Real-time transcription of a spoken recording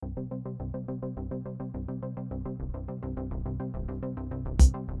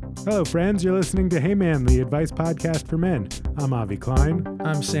Hello, friends. You're listening to Hey Man, the advice podcast for men. I'm Avi Klein.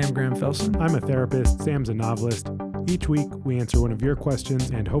 I'm Sam Graham-Felsen. I'm a therapist. Sam's a novelist. Each week, we answer one of your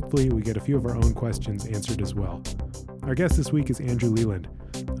questions, and hopefully we get a few of our own questions answered as well. Our guest this week is Andrew Leland.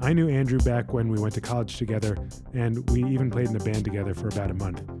 I knew Andrew back when we went to college together, and we even played in a band together for about a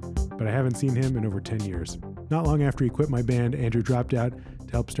month. But I haven't seen him in over 10 years. Not long after he quit my band, Andrew dropped out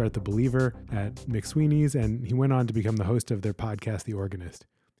to help start The Believer at McSweeney's, and he went on to become the host of their podcast, The Organist.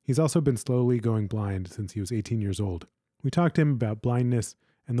 He's also been slowly going blind since he was 18 years old. We talked to him about blindness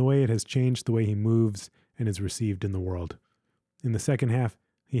and the way it has changed the way he moves and is received in the world. In the second half,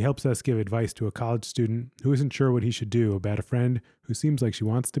 he helps us give advice to a college student who isn't sure what he should do about a friend who seems like she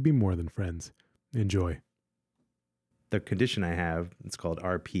wants to be more than friends. Enjoy. The condition I have, it's called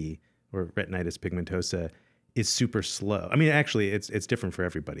RP, or retinitis pigmentosa, is super slow. I mean, actually, it's different for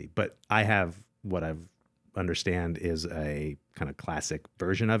everybody, but I have what I've understand is a kind of classic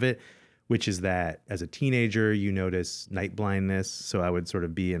version of it, which is that as a teenager, you notice night blindness. So I would sort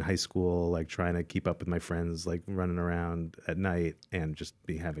of be in high school, like trying to keep up with my friends, like running around at night and just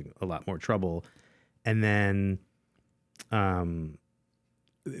be having a lot more trouble. And then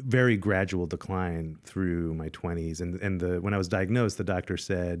very gradual decline through my 20s. And when I was diagnosed, the doctor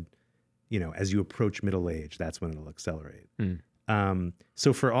said, you know, as you approach middle age, that's when it'll accelerate.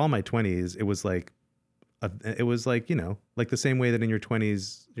 So for all my 20s, it was like, you know, like the same way that in your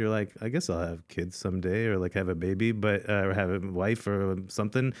 20s, you're like, I guess I'll have kids someday, or like have a baby, but or have a wife or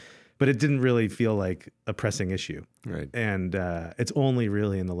something. But it didn't really feel like a pressing issue. Right. And it's only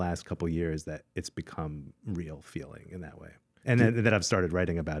really in the last couple of years that it's become real feeling in that way. And then that I've started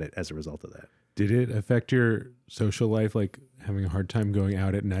writing about it as a result of that. Did it affect your social life, like having a hard time going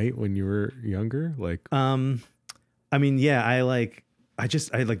out at night when you were younger? Like, I mean, yeah, I like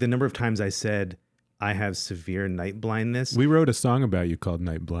the number of times I said, I have severe night blindness. we wrote a song about you called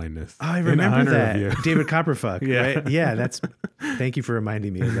Night Blindness. Oh, I remember honor that. of you. David Copperfuck, Yeah. right? Yeah, thank you for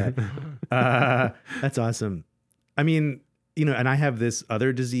reminding me of that. That's awesome. I mean, you know, and I have this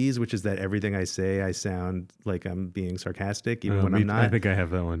other disease, which is that everything I say, I sound like I'm being sarcastic, even when I'm not. I think I have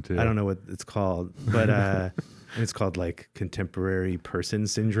that one too. I don't know what it's called, but and it's called like contemporary person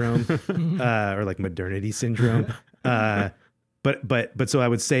syndrome, or like modernity syndrome. But so I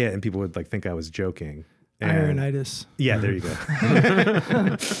would say it and people would like think I was joking. Ironitis. Yeah, there you go.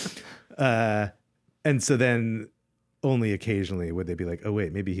 And so then only occasionally would they be like, oh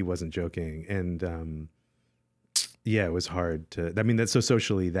wait, maybe he wasn't joking. And yeah, it was hard to, I mean, that's so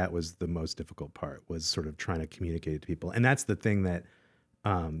socially, that was the most difficult part, was sort of trying to communicate to people. And that's the thing that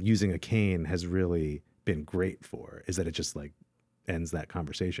using a cane has really been great for, is that it just like ends that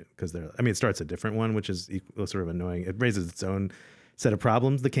conversation, because it starts a different one, which is sort of annoying. It raises its own set of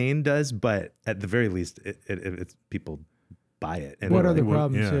problems, the cane does, but at the very least, it's people buy it. And What are the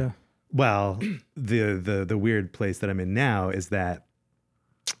problems? Yeah. Well, the weird place that I'm in now is that,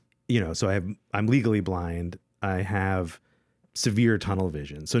 you know, so I'm legally blind. I have severe tunnel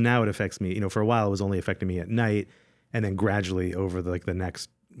vision. So now it affects me, you know, for a while it was only affecting me at night, and then gradually over the next,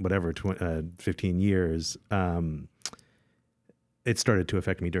 whatever, 15 years, it started to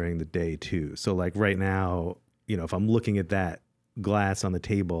affect me during the day too. So like right now, you know, if I'm looking at that glass on the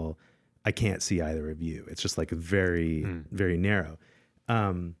table, I can't see either of you. It's just like very, very narrow.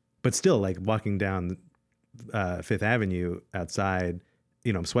 But still, like walking down Fifth Avenue outside,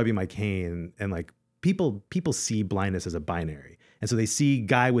 you know, I'm swiping my cane, and like people see blindness as a binary. And so they see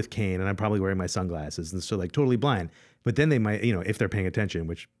guy with cane, and I'm probably wearing my sunglasses, and so like totally blind. But then they might, you know, if they're paying attention,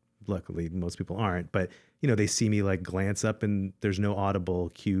 which luckily most people aren't, but you know, they see me like glance up and there's no audible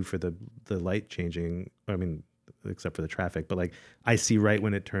cue for the light changing. I mean, except for the traffic, but like I see right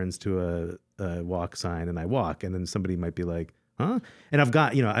when it turns to a walk sign, and I walk, and then somebody might be like, huh? And I've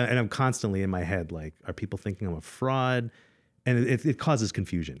got, you know, and I'm constantly in my head, like, are people thinking I'm a fraud? And it causes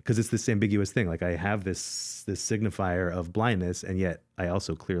confusion, because it's this ambiguous thing. Like I have this signifier of blindness, and yet I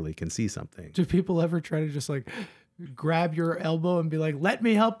also clearly can see something. Do people ever try to just like grab your elbow and be like, let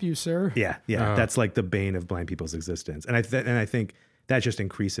me help you, sir? Yeah. That's like the bane of blind people's existence. And I think that just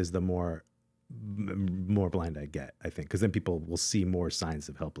increases the more blind I get, I think, because then people will see more signs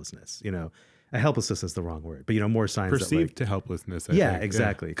of helplessness. You know, helplessness is the wrong word, but you know, more signs perceived that, to helplessness. I yeah, think.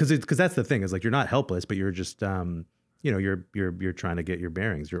 exactly. Because that's the thing, is like you're not helpless, but you're just you know, you're trying to get your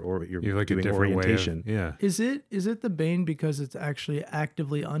bearings. You're like doing a orientation. Yeah. Is it the bane because it's actually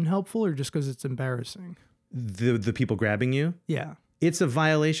actively unhelpful, or just because it's embarrassing? The people grabbing you, Yeah. it's a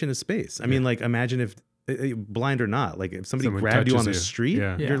violation of space. I mean, like imagine if blind or not, like if somebody Someone grabbed you on touches the street,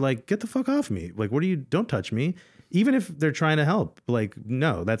 Yeah. Yeah. you're like, get the fuck off me. Like, don't touch me. even if they're trying to help. Like,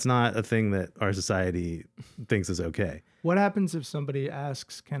 no, that's not a thing that our society thinks is okay. What happens if somebody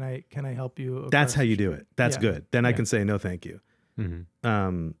asks, "Can I help you?" That's across how the you street?" do it. That's Yeah. good. Then I Yeah. can say no, thank you.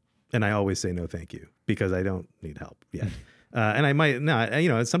 And I always say no, thank you, because I don't need help yet. And I might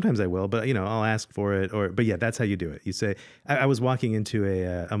not, sometimes I will, but I'll ask for it, but yeah, that's how you do it. You say, I was walking into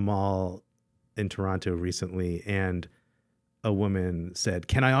a mall in Toronto recently, and a woman said,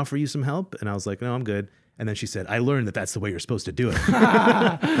 "Can I offer you some help?" And I was like, "No, I'm good." And then she said, "I learned that that's the way you're supposed to do it."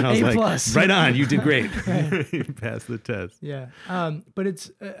 And I was A like, plus. "Right on, you did great." You passed the test. Yeah. But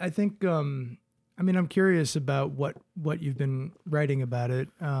it's, I think, I'm curious about what you've been writing about it.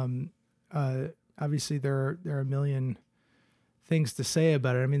 Obviously there are a million things to say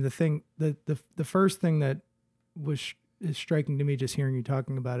about it. I mean, the first thing that is striking to me just hearing you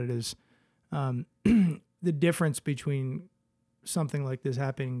talking about it is, the difference between something like this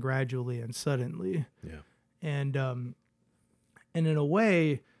happening gradually and suddenly. Yeah. And in a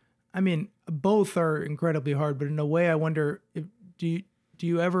way, I mean, both are incredibly hard, but in a way I wonder if, do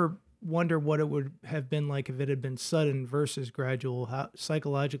you ever wonder what it would have been like if it had been sudden versus gradual, how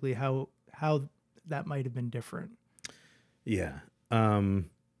psychologically, how that might have been different? Yeah.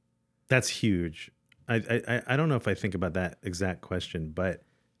 That's huge. I don't know if I think about that exact question, but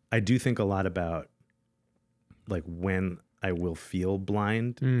I do think a lot about like when I will feel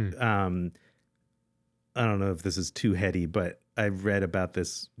blind. I don't know if this is too heady, but I've read about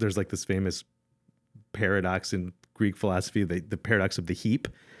this. There's like this famous paradox in Greek philosophy, the paradox of the heap,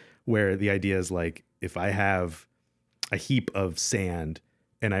 where the idea is like, if I have a heap of sand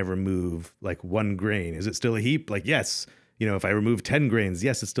and I remove like 1 grain, is it still a heap? Like, yes. If I remove 10 grains,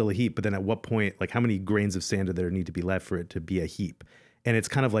 yes, it's still a heap. But then at what point, like how many grains of sand do there need to be left for it to be a heap? And it's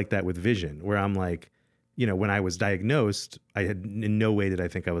kind of like that with vision, where I'm like, when I was diagnosed, I had in no way did I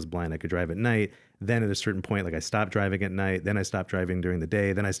think I was blind. I could drive at night. Then at a certain point, like I stopped driving at night. Then I stopped driving during the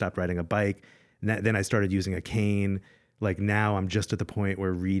day. Then I stopped riding a bike. Then I started using a cane. Like now I'm just at the point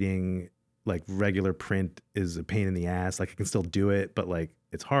where reading like regular print is a pain in the ass. Like I can still do it, but like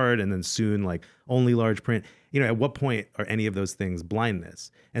it's hard. And then soon, like only large print. At what point are any of those things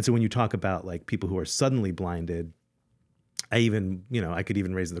blindness? And so when you talk about like people who are suddenly blinded, I could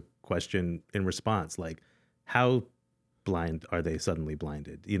even raise the question in response, like how blind are they suddenly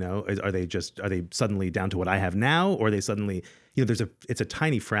blinded? Are they suddenly down to what I have now? Or are they suddenly, it's a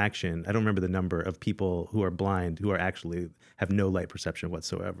tiny fraction. I don't remember the number of people who are blind who are actually have no light perception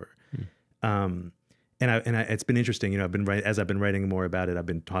whatsoever. And it's been interesting, as I've been writing more about it, I've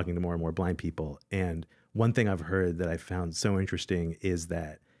been talking to more and more blind people. And one thing I've heard that I found so interesting is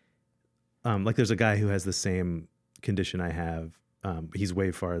that, like there's a guy who has the same condition I have. He's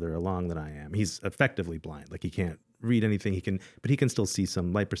way farther along than I am. He's effectively blind. Like he can't read anything. But he can still see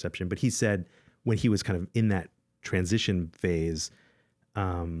some light perception. But he said when he was kind of in that transition phase,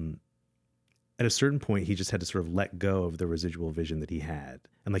 at a certain point, he just had to sort of let go of the residual vision that he had.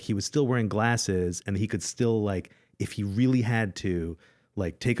 And like he was still wearing glasses, and he could still, like, if he really had to,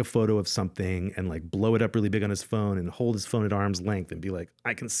 like take a photo of something and like blow it up really big on his phone and hold his phone at arm's length and be like,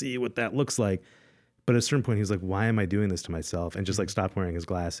 I can see what that looks like. But at a certain point, he was like, why am I doing this to myself? And just like stopped wearing his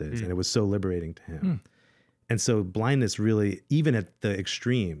glasses. And it was so liberating to him. And so blindness really, even at the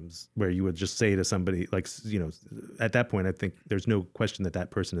extremes where you would just say to somebody, like, at that point, I think there's no question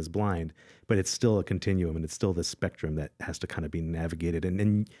that person is blind, but it's still a continuum, and it's still this spectrum that has to kind of be navigated.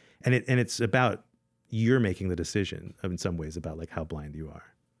 And it's about, you're making the decision in some ways about like how blind you are.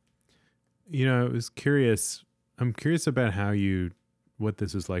 I was curious. I'm curious about what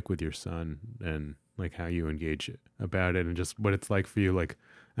this is like with your son, and like how you engage about it, and just what it's like for you. Like,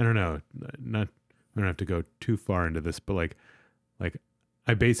 I don't know, I don't have to go too far into this, but like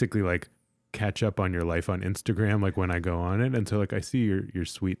I basically like catch up on your life on Instagram, like when I go on it. And so like I see your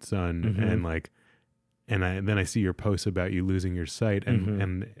sweet son, and like, and then I see your posts about you losing your sight.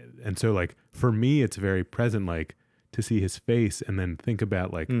 And so like, for me, it's very present, like to see his face and then think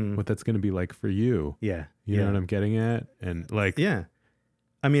about like what that's going to be like for you. Yeah. You know what I'm getting at? And like, yeah,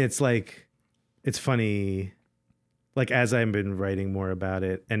 I mean, it's like, it's funny. Like as I've been writing more about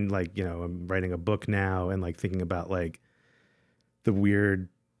it, and like, I'm writing a book now, and like thinking about like the weird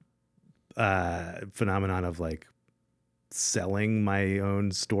phenomenon of like selling my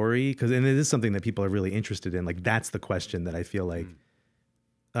own story. And it is something that people are really interested in. Like that's the question that I feel like,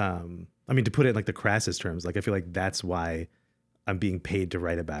 I mean, to put it in like the crassest terms, like I feel like that's why I'm being paid to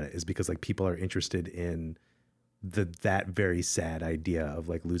write about it, is because like people are interested in that very sad idea of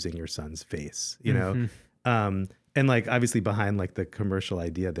like losing your son's face, and like obviously behind like the commercial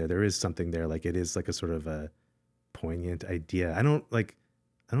idea there is something there. Like it is like a sort of a poignant idea. I don't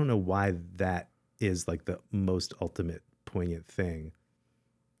know why that is like the most ultimate poignant thing.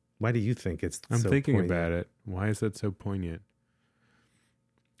 Why do you think it's I'm so thinking poignant? about it. Why is that so poignant?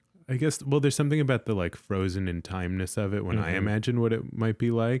 I guess, well, there's something about the like frozen in timeness of it when I Mhm. imagine what it might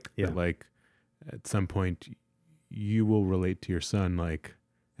be like. Yeah. That like at some point you will relate to your son like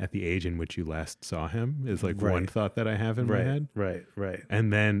at the age in which you last saw him is like one Right. thought that I have in my head. Right.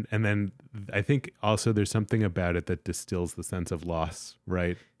 And then I think also there's something about it that distills the sense of loss,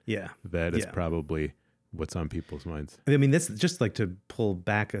 right? Yeah. That is Yeah. probably what's on people's minds. I mean, this just like to pull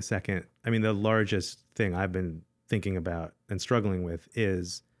back a second. I mean, the largest thing I've been thinking about and struggling with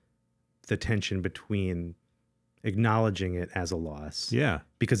is the tension between acknowledging it as a loss. Yeah.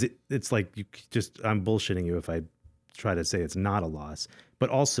 Because it's like I'm bullshitting you if I try to say it's not a loss, but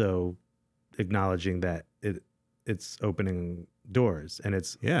also acknowledging that it's opening doors and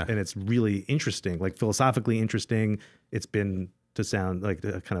it's really interesting, like philosophically interesting. It's been, to sound like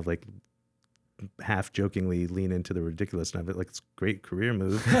kind of like half jokingly lean into the ridiculousness of it, like it's a great career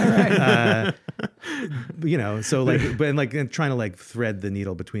move. So like, but like and trying to like thread the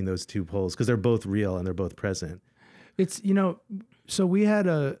needle between those two poles because they're both real and they're both present. It's, so we had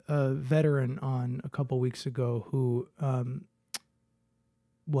a veteran on a couple weeks ago who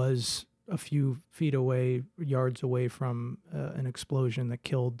was a few feet away, yards away from an explosion that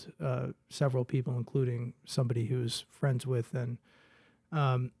killed several people, including somebody he was friends with. And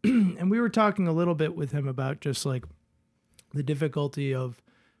and we were talking a little bit with him about just like the difficulty of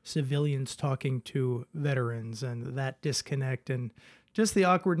civilians talking to veterans and that disconnect and just the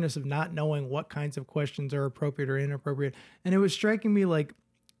awkwardness of not knowing what kinds of questions are appropriate or inappropriate. And it was striking me like,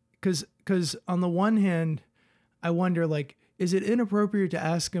 because on the one hand, I wonder like, is it inappropriate to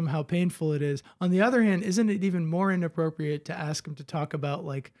ask him how painful it is? On the other hand, isn't it even more inappropriate to ask him to talk about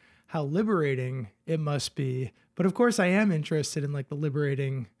like how liberating it must be? But of course I am interested in like the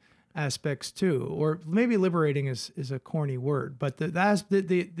liberating aspects too, or maybe liberating is a corny word, but the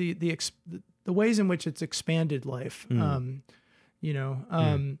ways in which it's expanded life, and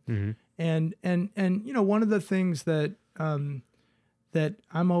one of the things that that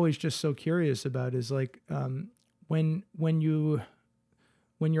I'm always just so curious about is like when your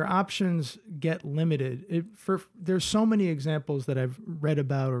options get limited. There's so many examples that I've read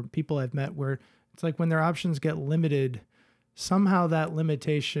about or people I've met where it's like when their options get limited, somehow that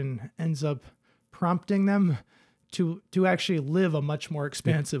limitation ends up prompting them to actually live a much more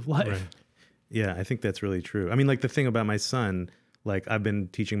expansive life. Right. Yeah, I think that's really true. I mean, like the thing about my son, like I've been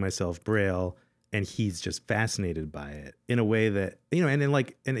teaching myself Braille and he's just fascinated by it in a way that,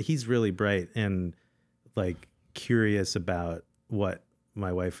 and he's really bright and like curious about what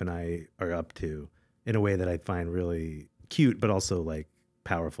my wife and I are up to in a way that I find really cute, but also like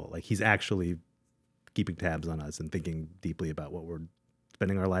powerful. Like he's actually keeping tabs on us and thinking deeply about what we're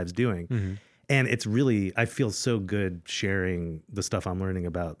spending our lives doing. Mm-hmm. And it's really, I feel so good sharing the stuff I'm learning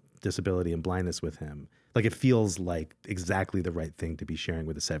about disability and blindness with him. Like it feels like exactly the right thing to be sharing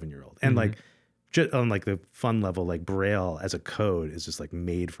with a 7-year-old. And like just on like the fun level, like Braille as a code is just like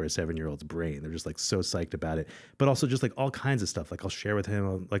made for a 7-year-old's brain. They're just like so psyched about it, but also just like all kinds of stuff. Like I'll share with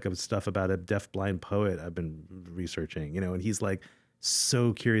him like stuff about a deaf-blind poet I've been researching, and he's like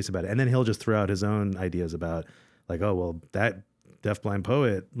so curious about it. And then he'll just throw out his own ideas about like, oh, well, that deaf-blind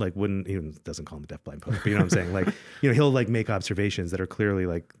poet like wouldn't, even doesn't call him a deaf-blind poet, but you know what I'm saying? Like, he'll like make observations that are clearly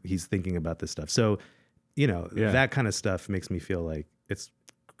like he's thinking about this stuff. So, that kind of stuff makes me feel like it's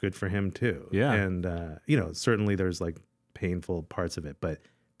good for him too. Yeah. And, certainly there's like painful parts of it, but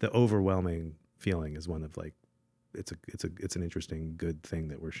the overwhelming feeling is one of like, it's an interesting, good thing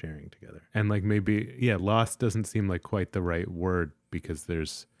that we're sharing together. And like maybe, loss doesn't seem like quite the right word because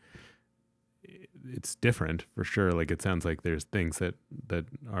it's different for sure. Like it sounds like there's things that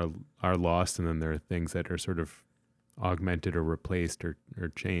are lost, and then there are things that are sort of augmented or replaced or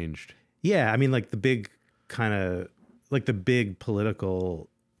changed. Yeah. I mean, like the big political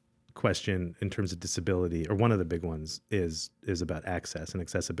question in terms of disability, or one of the big ones is about access and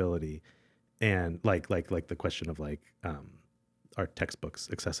accessibility. And like the question of like, are textbooks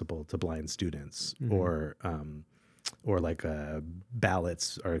accessible to blind students, or like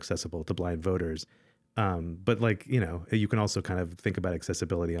ballots are accessible to blind voters. But like, you can also kind of think about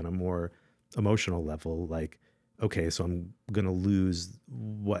accessibility on a more emotional level. Like, okay, so I'm going to lose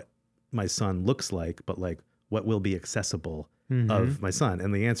what my son looks like, but like what will be accessible of my son?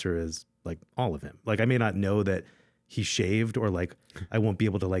 And the answer is like all of him. Like I may not know that he shaved, or like I won't be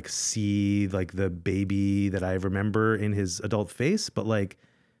able to like see like the baby that I remember in his adult face, but like,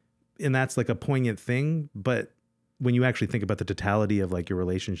 and that's like a poignant thing. But when you actually think about the totality of like your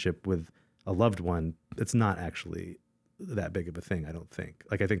relationship with a loved one, it's not actually that big of a thing, I don't think.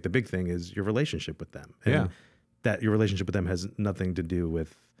 Like, I think the big thing is your relationship with them. And Yeah. that your relationship with them has nothing to do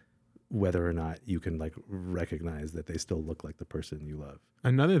with whether or not you can like recognize that they still look like the person you love.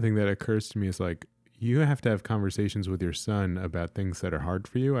 Another thing that occurs to me is like, you have to have conversations with your son about things that are hard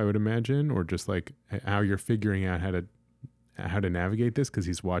for you, I would imagine, or just like how you're figuring out how to navigate this, because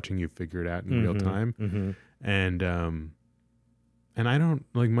he's watching you figure it out in real time. Mm-hmm. And I don't,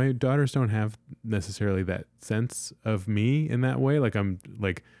 like, my daughters don't have necessarily that sense of me in that way. Like, I'm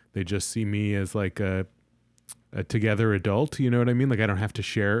like, they just see me as like a together adult, you know what I mean? Like, I don't have to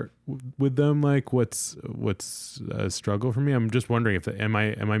share with them like what's a struggle for me. I'm just wondering if am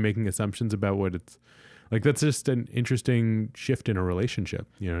I making assumptions about what it's like. That's just an interesting shift in a relationship,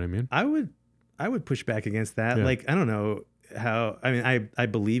 you know what I mean? I would push back against that. Yeah. Like, I don't know how, I mean, I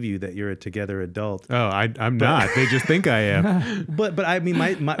believe you that you're a together adult. Oh, I'm not. They just think I am. But I mean,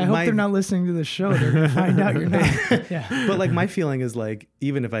 my I hope they're not listening to the show. They're gonna find out you're not. Yeah. but like my feeling is like,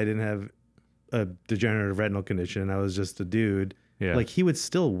 even if I didn't have a degenerative retinal condition and I was just a dude, Yeah. like he would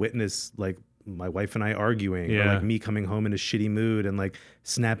still witness like my wife and I arguing, or Yeah. like me coming home in a shitty mood and like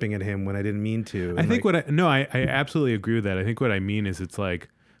snapping at him when I didn't mean to. I And, think like, I absolutely agree with that. I think what I mean is it's like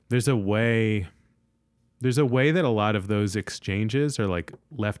there's a way that a lot of those exchanges are like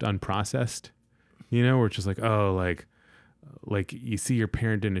left unprocessed, you know, where it's just like, oh, like you see your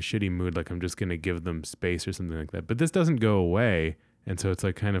parent in a shitty mood, like I'm just going to give them space or something like that. But this doesn't go away. And so it's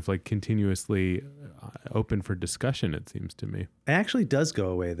like kind of like continuously open for discussion, it seems to me. it actually does go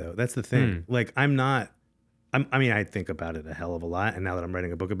away though. That's the thing. Like I mean, I think about it a hell of a lot. And now that I'm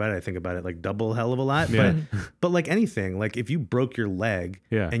writing a book about it, I think about it like double hell of a lot. Yeah. But like anything, like if you broke your leg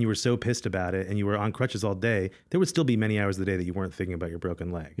Yeah. and you were so pissed about it and you were on crutches all day, there would still be many hours of the day that you weren't thinking about your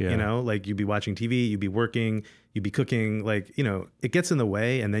broken leg. Yeah. You know, like you'd be watching TV, you'd be working, you'd be cooking, like, you know, it gets in the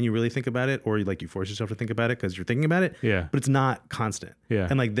way and then you really think about it, or like you force yourself to think about it because you're thinking about it. Yeah. But it's not constant. Yeah.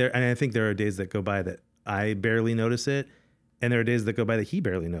 And like and I think there are days that go by that I barely notice it. And there are days that go by that he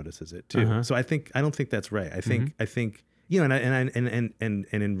barely notices it too. Uh-huh. So I don't think that's right. I think, you know, and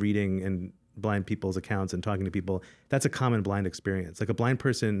in reading and blind people's accounts and talking to people, that's a common blind experience. Like a blind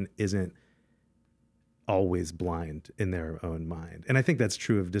person isn't always blind in their own mind. And I think that's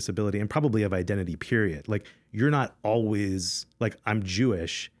true of disability and probably of identity, period. Like you're not always like, I'm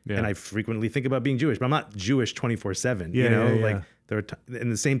Jewish and I frequently think about being Jewish, but I'm not Jewish 24/7, you know, like there are,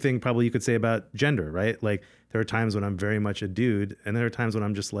 and the same thing probably you could say about gender, right? Like there are times when I'm very much a dude and there are times when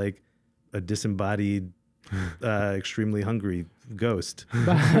I'm just like a disembodied, extremely hungry ghost.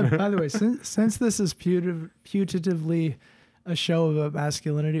 By the way, since this is putatively a show about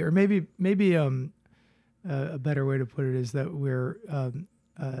masculinity, or maybe a better way to put it is that we're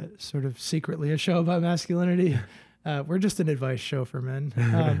sort of secretly a show about masculinity. We're just an advice show for men.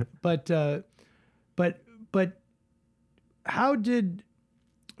 But how did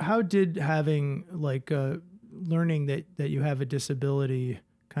having like learning that you have a disability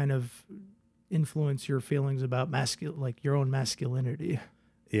kind of influence your feelings about like your own masculinity?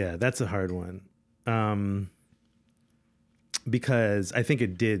 Yeah, that's a hard one. Because I think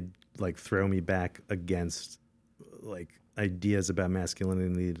it did like throw me back against like ideas about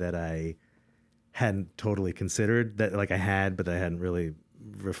masculinity that I hadn't totally considered, that like I had, but I hadn't really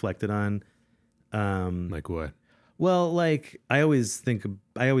reflected on. Like what? Well, like I always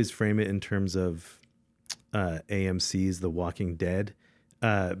frame it in terms of AMC's The Walking Dead,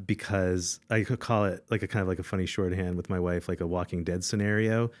 because I could call it like a kind of like a funny shorthand with my wife, like a Walking Dead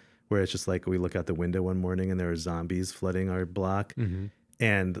scenario, where it's just like we look out the window one morning and there are zombies flooding our block. Mm-hmm.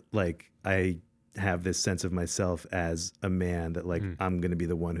 And like I have this sense of myself as a man that like I'm going to be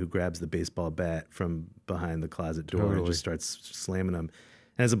the one who grabs the baseball bat from behind the closet door and just starts slamming them.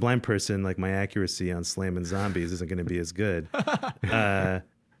 And as a blind person, like my accuracy on slamming zombies isn't going to be as good.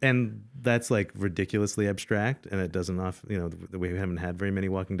 And that's like ridiculously abstract, and it doesn't we haven't had very many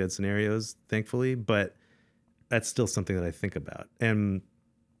Walking Dead scenarios, thankfully, but that's still something that I think about. And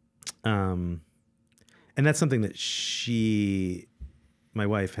that's something that my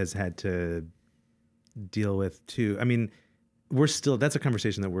wife has had to deal with too. I mean, that's a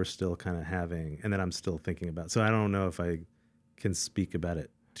conversation that we're still kind of having and that I'm still thinking about. So I don't know if I can speak about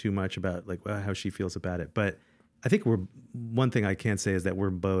it too much about like how she feels about it. But I think one thing I can say is that we're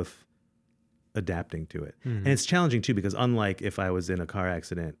both adapting to it. Mm-hmm. And it's challenging too, because unlike if I was in a car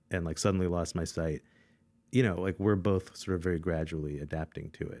accident and like suddenly lost my sight, you know, like we're both sort of very gradually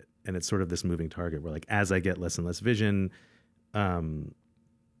adapting to it. And it's sort of this moving target where like, as I get less and less vision,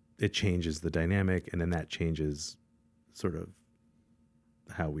 it changes the dynamic, and then that changes sort of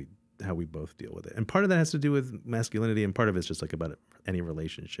how we both deal with it. And part of that has to do with masculinity, and part of it's just like about any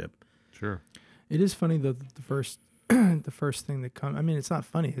relationship. Sure. It is funny though that the first the first thing that comes. I mean, it's not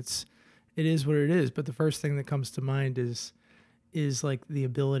funny. It is what it is. But the first thing that comes to mind is like the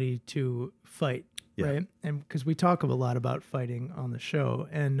ability to fight, Yeah. right? And because we talk a lot about fighting on the show,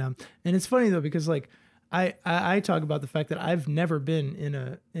 and it's funny though because like I talk about the fact that I've never been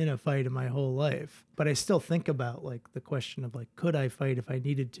in a fight in my whole life, but I still think about like the question of like, could I fight if I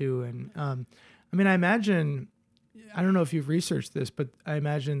needed to? And I mean, I imagine, I don't know if you've researched this, but I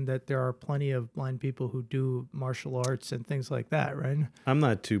imagine that there are plenty of blind people who do martial arts and things like that, right? I'm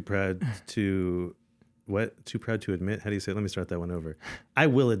not too proud to too proud to admit. How do you say it? Let me start that one over. I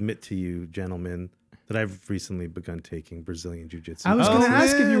will admit to you, gentlemen, that I've recently begun taking Brazilian Jiu-Jitsu. I was going to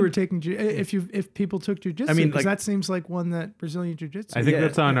ask if you man. were taking if people took jiu-jitsu. I mean, because like- that seems like one that Brazilian jiu-jitsu. I think Yeah.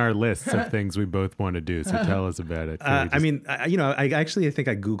 that's on our list of things we both want to do. So tell us about it. I mean, I actually think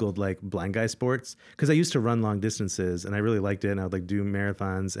I Googled like blind guy sports because I used to run long distances and I really liked it and I would like do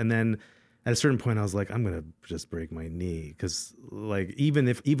marathons. And then at a certain point I was like, I'm going to just break my knee because like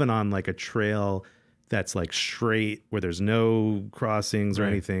even on like a trail that's like straight where there's no crossings or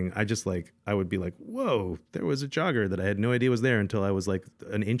Right. anything, I would be like, whoa, there was a jogger that I had no idea was there until I was like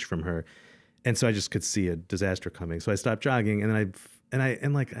an inch from her. And so I just could see a disaster coming. So I stopped jogging and then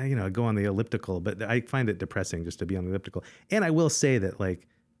I go on the elliptical, but I find it depressing just to be on the elliptical. And I will say that like,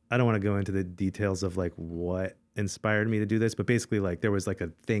 I don't want to go into the details of like what inspired me to do this, but basically like there was like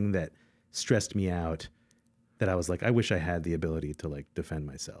a thing that stressed me out that I was like, I wish I had the ability to like defend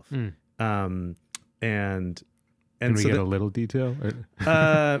myself. And Can we so get that- a little detail?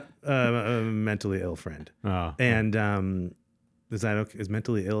 Or- a mentally ill friend. Oh, And is that okay? Is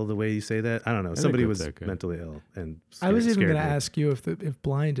mentally ill the way you say that? I don't know. Somebody that's was okay. mentally ill, and I was even scared going to me. ask you if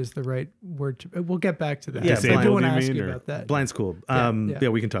blind is the right word. We'll get back to that. Yeah, But I blind. do want to Disabled, you ask mean, you or- about that. Blind's cool. Yeah. Yeah,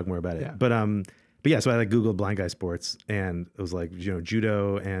 we can talk more about it. Yeah. But yeah, so I like Googled blind guy sports, and it was like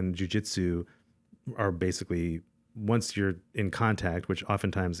judo and jujitsu are basically once you're in contact, which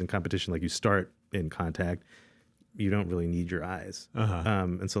oftentimes in competition, like you start in contact, you don't really need your eyes. Uh-huh.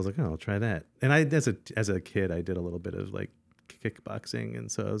 And so I was like, oh, I'll try that. And I, as a kid, I did a little bit of like kickboxing,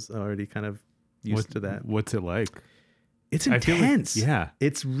 and so I was already kind of used to that. What's it like? It's I feel like- intense. yeah.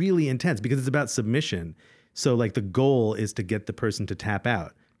 It's really intense because it's about submission. So like the goal is to get the person to tap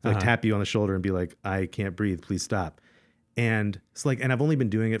out, like tap you on the shoulder and be like, I can't breathe, please stop. And it's like, and I've only been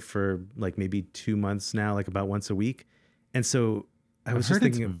doing it for like maybe 2 months now, like about once a week. And so I was I've just heard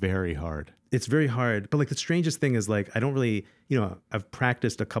thinking, it's very hard. it's very hard. But like the strangest thing is like, I don't really, I've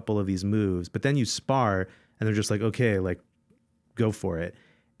practiced a couple of these moves, but then you spar and they're just like, okay, like go for it.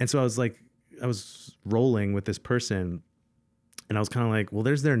 And so I was rolling with this person and I was kind of like, well,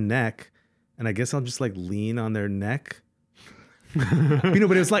 there's their neck. And I guess I'll just like lean on their neck. But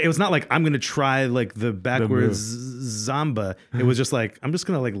it was not like I'm going to try like the backwards Zamba. It was just like, I'm just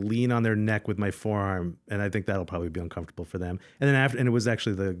going to like lean on their neck with my forearm. And I think that'll probably be uncomfortable for them. And then and it was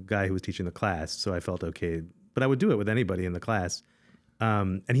actually the guy who was teaching the class. So I felt okay, but I would do it with anybody in the class.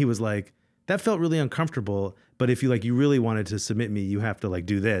 And he was like, that felt really uncomfortable. But if you really wanted to submit me, you have to like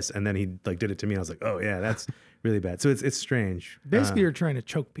do this. And then he like did it to me. And I was like, oh yeah, that's really bad. So it's strange. Basically, you're trying to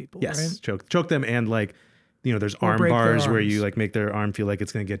choke people, Yes, right? choke them, and like, there's Or arm break their bars where you arms. like make their arm feel like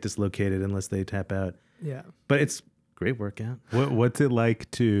it's going to get dislocated unless they tap out. Yeah. But it's great workout. What's it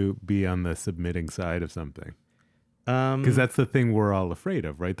like to be on the submitting side of something? Um, Because that's the thing we're all afraid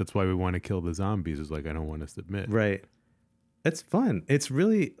of, right? That's why we want to kill the zombies. Is like, I don't want to submit. right. It's fun. It's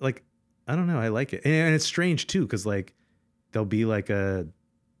really like, I don't know. I like it, and it's strange too, because like there'll be like a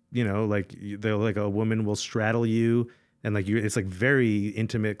woman will straddle you, and like it's like very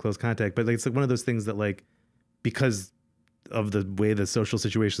intimate, close contact. But like, it's like one of those things that like, because of the way the social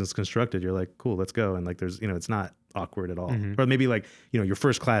situation is constructed, you're like, cool, let's go. And like, there's, it's not awkward at all. Or maybe like, your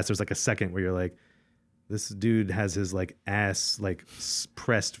first class, there's like a second where you're like, this dude has his like ass like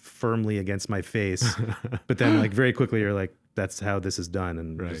pressed firmly against my face. But then like very quickly you're like, that's how this is done,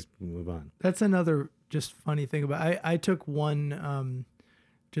 and Right. just move on. That's another just funny thing about I took one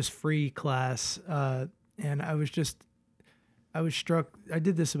just free class and I was struck. I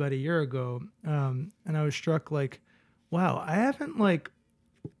did this about a year ago and I was struck like, wow, I haven't like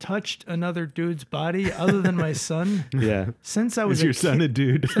touched another dude's body other than my son Yeah. since I was Is your son a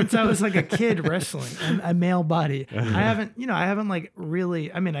dude? since I was like a kid wrestling a male body. I haven't like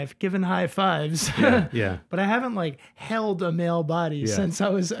really, I mean, I've given high fives, Yeah. but I haven't like held a male body Yeah. since I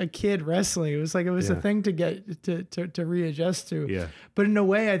was a kid wrestling. It was like, it was a Yeah. thing to get to readjust to. Yeah. But in a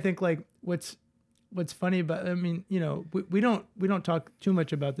way, I think like what's funny about, I mean, we don't talk too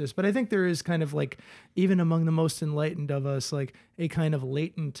much about this, but I think there is kind of like, even among the most enlightened of us, like a kind of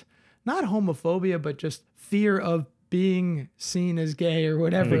latent, not homophobia, but just fear of being seen as gay or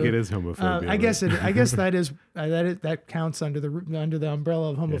whatever. I think it is homophobia. I guess that counts under the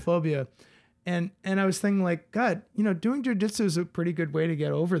umbrella of homophobia. And I was thinking like, God, doing jujitsu is a pretty good way to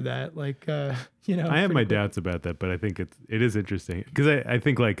get over that. Like, I have my doubts about that, but I think it is interesting because I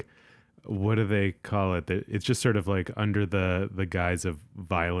think like, what do they call it? That it's just sort of like under the guise of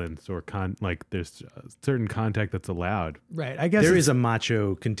violence or like there's a certain contact that's allowed. Right. I guess there is a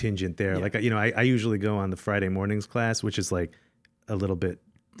macho contingent there. Yeah. Like, I usually go on the Friday mornings class, which is like a little bit,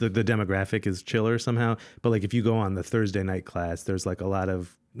 the demographic is chiller somehow. But like if you go on the Thursday night class, there's like a lot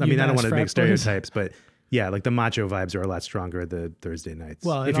of, I don't want to make stereotypes, but yeah, like the macho vibes are a lot stronger the Thursday nights.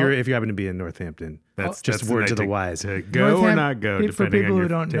 Well, if you happen to be in Northampton, that's just words of the wise. To go or not go, for depending people on who your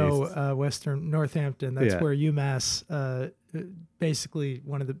don't tastes. know Western Northampton, that's where UMass, basically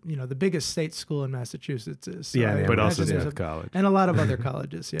one of the biggest state school in Massachusetts is. So Yeah, I but also imagine there's Smith College. and a lot of other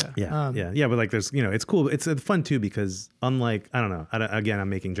colleges. Yeah. Yeah. But like, there's, it's cool. It's fun too, because unlike, I don't know, again, I'm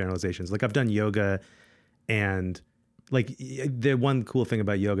making generalizations. Like I've done yoga, and like the one cool thing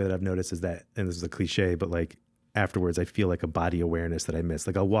about yoga that I've noticed is that, and this is a cliche, but like afterwards I feel like a body awareness that I miss.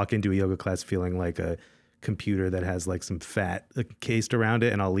 Like I'll walk into a yoga class feeling like a computer that has like some fat cased around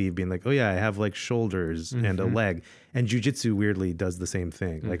it, and I'll leave being like, oh yeah, I have like shoulders and a leg. And jiu-jitsu weirdly does the same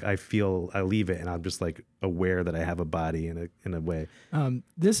thing. Like I leave it and I'm just like aware that I have a body in a way.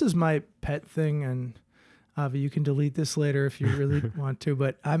 This is my pet thing, and Avi, you can delete this later if you really want to.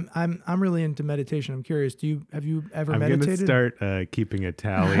 But I'm really into meditation. I'm curious. Have you ever meditated? I'm going to start keeping a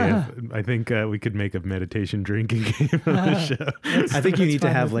tally. I think we could make a meditation drinking game on the show. I think you need to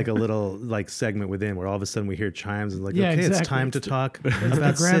have like a little like segment within where all of a sudden we hear chimes and like, okay, exactly. it's time to talk It's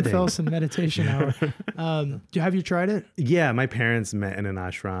about the Grant sitting. Felsen meditation hour. Have you tried it? Yeah, my parents met in an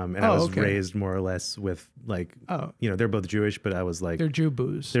ashram, and I was raised more or less with like, they're both Jewish, but I was like, They're Jew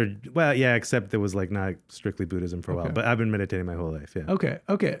boos. Except there was like not strictly Buddhism for a while, but I've been meditating my whole life. Yeah.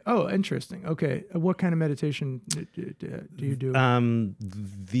 Okay. Oh, interesting. Okay. What kind of meditation do you do?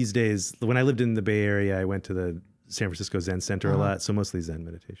 These days, when I lived in the Bay Area, I went to the San Francisco Zen Center a lot, so mostly Zen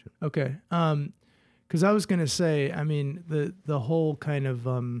meditation. Okay. Because I was going to say, I mean, the whole kind of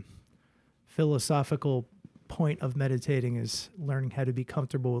philosophical point of meditating is learning how to be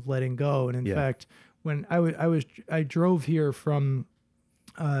comfortable with letting go. And in fact, when I drove here from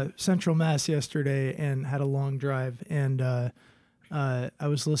Central Mass yesterday and had a long drive, and I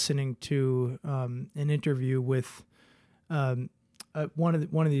was listening to an interview with one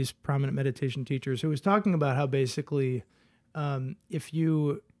of these prominent meditation teachers who was talking about how basically if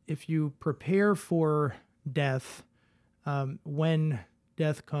you prepare for death, when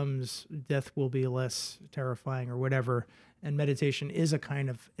death comes, death will be less terrifying or whatever. And meditation is a kind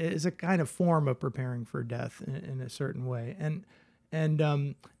of form of preparing for death in a certain way. And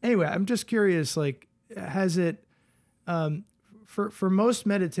anyway, I'm just curious, like, has it, for most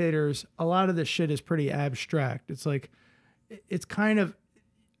meditators, a lot of this shit is pretty abstract. It's like, it's kind of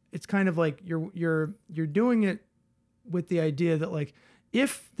like you're doing it with the idea that like,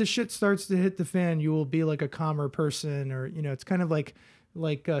 if the shit starts to hit the fan, you will be like a calmer person, or, it's kind of like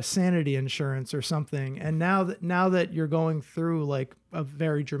sanity insurance or something. And now that you're going through like a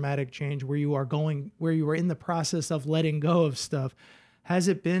very dramatic change where you are in the process of letting go of stuff, has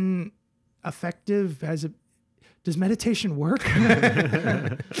it been effective? Does meditation work?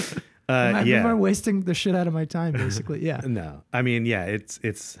 Am I wasting the shit out of my time, basically? Yeah. No, I mean, yeah,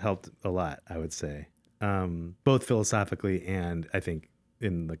 it's helped a lot, I would say, both philosophically and I think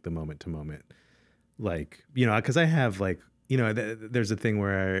in like the moment to moment, like, because I have like, there's a thing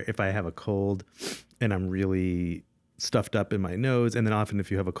where if I have a cold and I'm really stuffed up in my nose, and then often if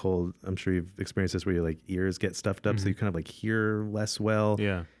you have a cold, I'm sure you've experienced this where your like ears get stuffed up, so you kind of like hear less well.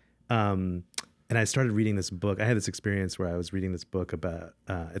 Yeah. And I started reading this book. I had this experience where I was reading this book about,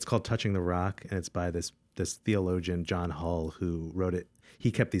 it's called Touching the Rock, and it's by this theologian, John Hull, who wrote it.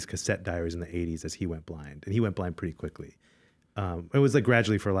 He kept these cassette diaries in the 80s as he went blind, and he went blind pretty quickly. It was like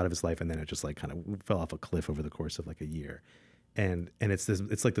gradually for a lot of his life, and then it just like kind of fell off a cliff over the course of like a year. And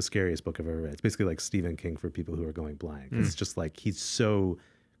it's like the scariest book I've ever read. It's basically like Stephen King for people who are going blind. It's just like he's so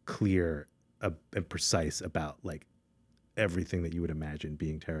clear and precise about like everything that you would imagine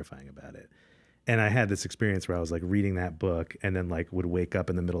being terrifying about it. And I had this experience where I was like reading that book and then like would wake up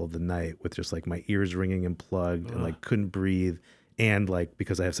in the middle of the night with just like my ears ringing and plugged and like couldn't breathe. And like,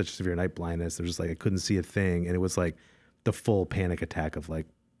 because I have such severe night blindness, there's just like, I couldn't see a thing. And it was like the full panic attack of like,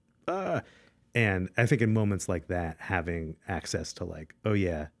 And I think in moments like that, having access to like, oh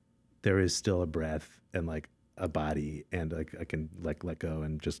yeah, there is still a breath and like a body, and like I can like let go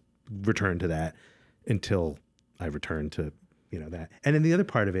and just return to that until I return to, that. And then the other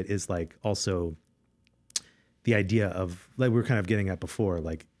part of it is like also the idea of, like we were kind of getting at before,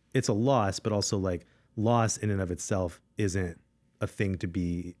 like it's a loss, but also like loss in and of itself isn't a thing to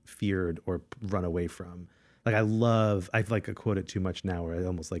be feared or run away from. Like I've like I quote it too much now where I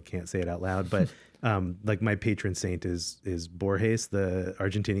almost like can't say it out loud, but like my patron saint is Borges, the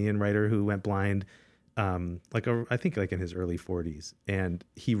Argentinian writer who went blind I think like in his early 40s, and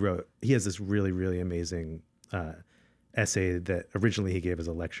he has this really, really amazing essay that originally he gave as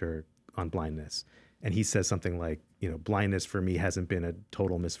a lecture on blindness. And he says something like, blindness for me hasn't been a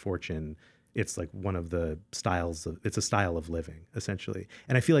total misfortune. It's like one of the it's a style of living, essentially.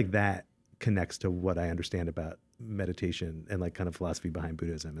 And I feel like that connects to what I understand about meditation and like kind of philosophy behind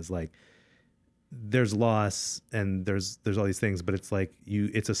Buddhism, is like there's loss and there's all these things, but it's like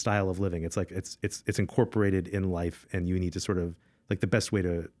it's a style of living. It's like it's incorporated in life, and you need to sort of like, the best way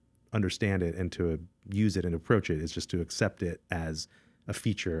to understand it and to use it and approach it is just to accept it as a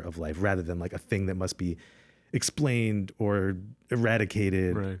feature of life, rather than like a thing that must be explained or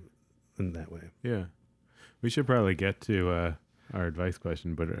eradicated in that way. Yeah. We should probably get to our advice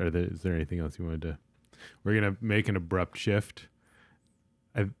question, but is there anything else you wanted to? We're going to make an abrupt shift.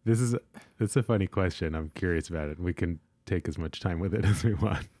 It's a funny question. I'm curious about it. We can take as much time with it as we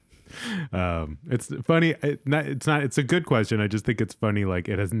want. It's funny. It's a good question. I just think it's funny. Like,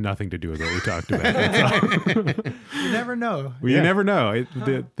 it has nothing to do with what we talked about. You never know. Well, you never know.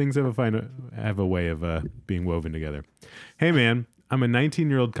 Things have a way of being woven together. Hey, man. I'm a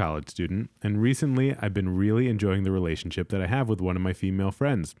 19-year-old college student, and recently I've been really enjoying the relationship that I have with one of my female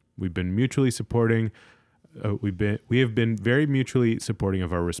friends. We've been mutually supporting. We have been very mutually supporting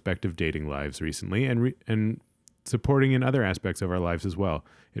of our respective dating lives recently, and supporting in other aspects of our lives as well.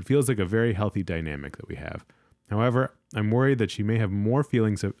 It feels like a very healthy dynamic that we have. However, I'm worried that she may have more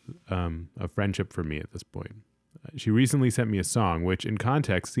feelings of friendship for me at this point. She recently sent me a song, which in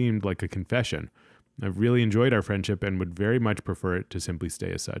context seemed like a confession. I've really enjoyed our friendship and would very much prefer it to simply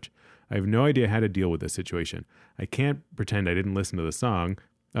stay as such. I have no idea how to deal with this situation. I can't pretend I didn't listen to the song.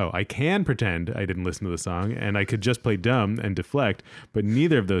 I can pretend I didn't listen to the song, and I could just play dumb and deflect, but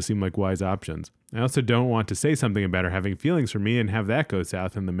neither of those seem like wise options. I also don't want to say something about her having feelings for me and have that go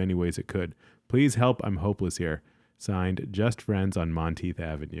south in the many ways it could. Please help, I'm hopeless here. Signed, Just Friends on Monteith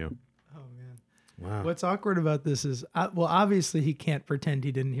Avenue. Oh, man. Wow. What's awkward about this is, obviously he can't pretend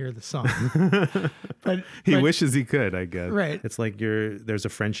he didn't hear the song. but he wishes he could, I guess. Right. It's like there's a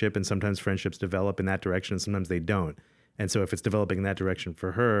friendship, and sometimes friendships develop in that direction, and sometimes they don't. And so if it's developing in that direction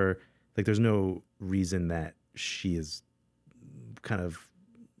for her, like there's no reason that she is kind of,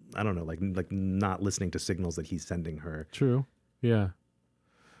 I don't know, like not listening to signals that he's sending her. True. Yeah.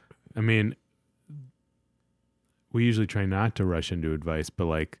 I mean, we usually try not to rush into advice, but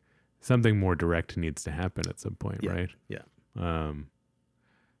like something more direct needs to happen at some point, right? Yeah.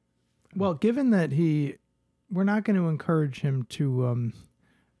 Well, given that we're not going to encourage him to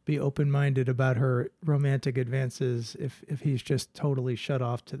be open-minded about her romantic advances if he's just totally shut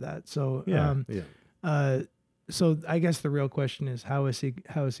off to that. So so I guess the real question is, how is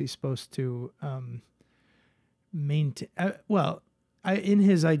he supposed to maintain? In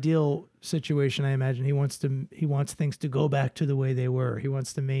his ideal situation, I imagine he wants things to go back to the way they were. He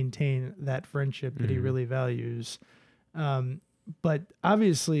wants to maintain that friendship that he really values. But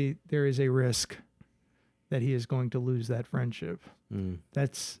obviously, there is a risk that he is going to lose that friendship.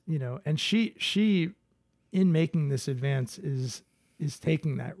 That's, and she in making this advance is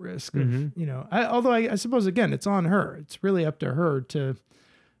taking that risk of, although I suppose, again, it's on her. It's really up to her to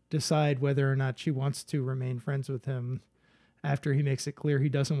decide whether or not she wants to remain friends with him after he makes it clear he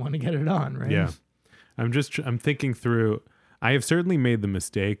doesn't want to get it on, right? Yeah. I'm thinking through, I have certainly made the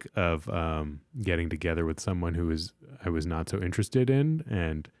mistake of getting together with someone I was not so interested in,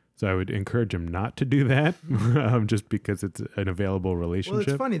 and so I would encourage him not to do that, just because it's an available relationship.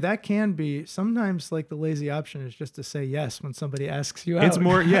 Well, it's funny. That can be sometimes, like, the lazy option is just to say yes when somebody asks you out. It's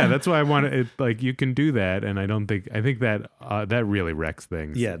more, yeah. That's why I want it. Like, you can do that, and I think that that really wrecks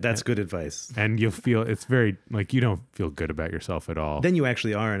things. Yeah, that's good advice. And you'll feel it's very like you don't feel good about yourself at all. Then you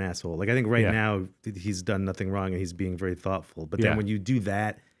actually are an asshole. Like, I think now he's done nothing wrong and he's being very thoughtful. But then when you do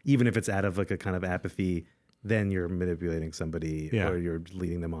that, even if it's out of like a kind of apathy, then you're manipulating somebody, or you're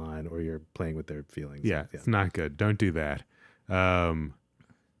leading them on, or you're playing with their feelings. Yeah, it's not good. Don't do that. And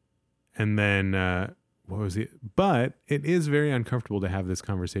then what was it? But it is very uncomfortable to have this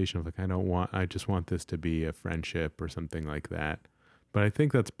conversation of like, I just want this to be a friendship or something like that. But I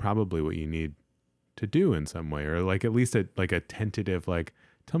think that's probably what you need to do in some way, or like at least a tentative, like,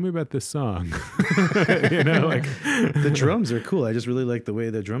 tell me about this song. You know, like The drums are cool. I just really like the way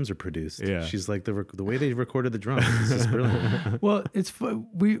the drums are produced. Yeah. She's like the way they recorded the drums. This is brilliant. Well, it's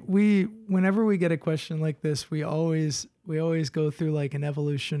we whenever we get a question like this, we always go through like an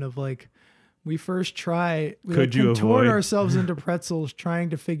evolution of like we first try we Could you contort avoid? ourselves into pretzels trying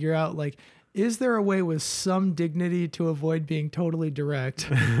to figure out like, is there a way with some dignity to avoid being totally direct?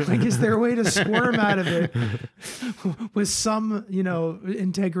 Like, is there a way to squirm out of it with some,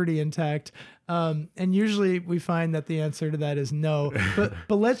 integrity intact? And usually we find that the answer to that is no.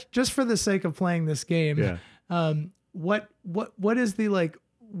 But let's, just for the sake of playing this game, Yeah. what is the like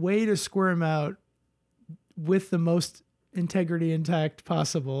way to squirm out with the most integrity intact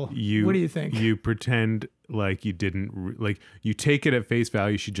possible? What do you think? You pretend like you didn't like you take it at face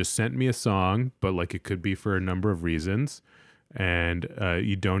value. She just sent me a song, but like it could be for a number of reasons, and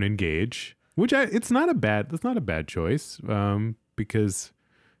you don't engage. Which that's not a bad choice, because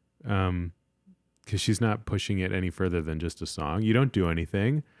she's not pushing it any further than just a song. You don't do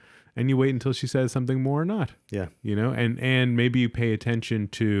anything, and you wait until she says something more or not. Yeah. And maybe you pay attention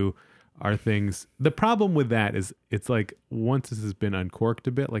to are things. The problem with that is it's like once this has been uncorked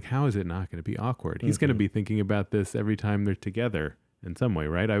a bit, like how is it not going to be awkward? He's going to be thinking about this every time they're together in some way,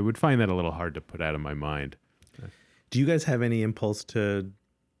 right? I would find that a little hard to put out of my mind. Do you guys have any impulse to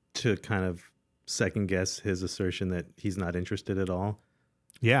kind of second guess his assertion that he's not interested at all?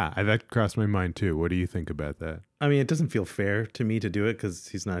 Yeah, that crossed my mind too. What do you think about that? I mean, it doesn't feel fair to me to do it because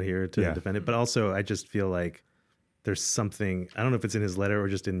he's not here to Yeah. defend it. But also, I just feel like there's something, I don't know if it's in his letter or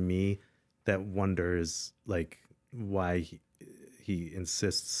just in me, that wonders like why he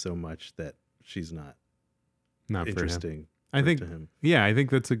insists so much that she's not Not interesting. for him. I think, to him. yeah, I think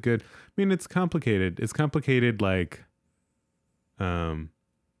that's a good, I mean, it's complicated. It's complicated like, I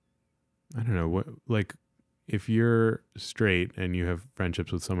don't know what, like if you're straight and you have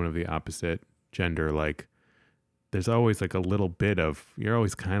friendships with someone of the opposite gender, like there's always like a little bit of, you're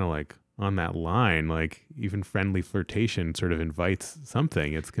always kind of like on that line, like even friendly flirtation sort of invites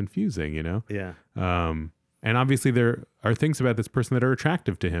something. It's confusing, Yeah. And obviously there are things about this person that are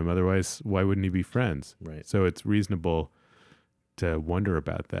attractive to him. Otherwise, why wouldn't he be friends? Right. So it's reasonable to wonder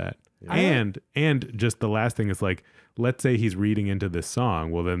about that. Yeah. And just the last thing is like, let's say he's reading into this song.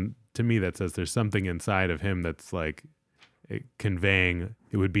 Well, then to me, that says there's something inside of him that's like conveying,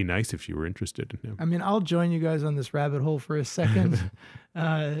 it would be nice if you were interested in him. I mean, I'll join you guys on this rabbit hole for a second.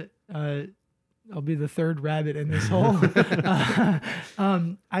 I'll be the third rabbit in this hole.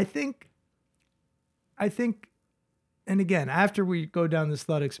 I think, and again, after we go down this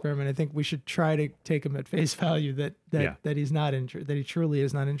thought experiment, I think we should try to take him at face value that he's not interested, that he truly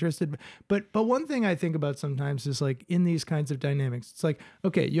is not interested. But one thing I think about sometimes is like in these kinds of dynamics, it's like,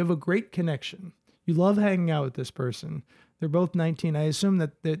 okay, you have a great connection. You love hanging out with this person. They're both 19. I assume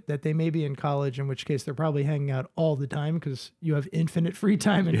that they may be in college, in which case they're probably hanging out all the time because you have infinite free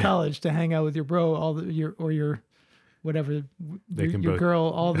time in college to hang out with your bro your whatever They can your both- girl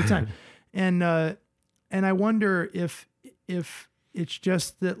all the time. And I wonder if it's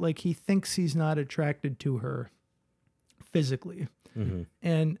just that like he thinks he's not attracted to her physically. Mm-hmm.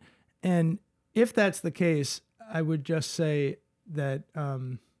 And if that's the case, I would just say that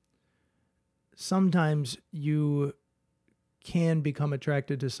sometimes you can become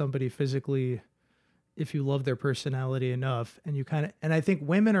attracted to somebody physically if you love their personality enough. And I think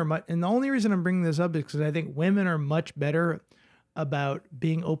women are and the only reason I'm bringing this up is because I think women are much better about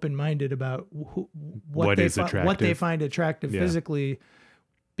being open-minded about what they find attractive Yeah. physically,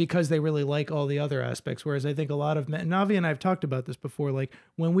 because they really like all the other aspects. Whereas I think a lot of men, Navi and I have talked about this before, like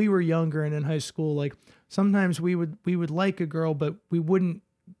when we were younger and in high school, like sometimes we would like a girl, but we wouldn't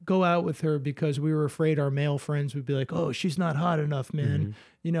go out with her because we were afraid our male friends would be like, oh, she's not hot enough, man.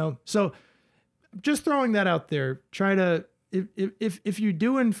 So just throwing that out there, try to, if you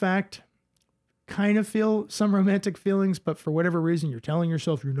do in fact kind of feel some romantic feelings, but for whatever reason you're telling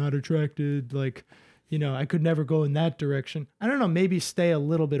yourself you're not attracted, like, I could never go in that direction. I don't know, maybe stay a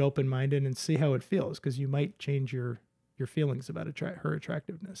little bit open-minded and see how it feels, because you might change your feelings about her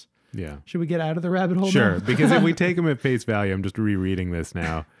attractiveness. Yeah. Should we get out of the rabbit hole Sure. now? Because if we take him at face value, I'm just rereading this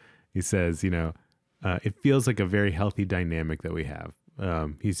now. He says, it feels like a very healthy dynamic that we have.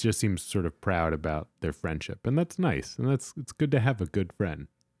 He just seems sort of proud about their friendship, and that's nice. And it's good to have a good friend,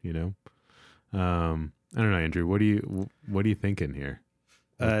 I don't know, Andrew, what are you thinking here?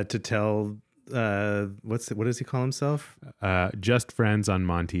 To tell, what does he call himself? Just friends on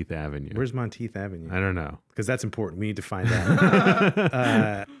Monteith Avenue. Where's Monteith Avenue? I don't know. Because that's important. We need to find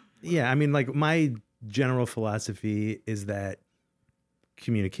out. Yeah, I mean, like my general philosophy is that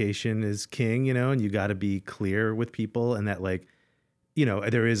communication is king, and you got to be clear with people, and that like you know,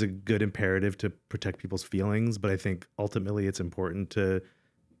 there is a good imperative to protect people's feelings, but I think ultimately it's important to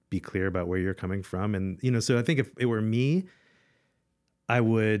be clear about where you're coming from. And, you know, so I think if it were me, I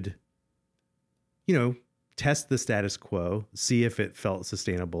would, you know, test the status quo, see if it felt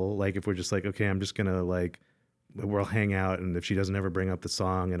sustainable. Like if we're just like, okay, I'm just going to like, we'll hang out. And if she doesn't ever bring up the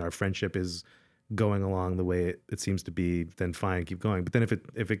song and our friendship is going along the way it seems to be, then fine, keep going. But then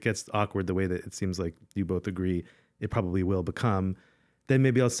if it gets awkward the way that it seems like you both agree it probably will become, then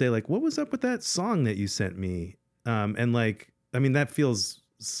maybe I'll say like, what was up with that song that you sent me? And like, I mean, that feels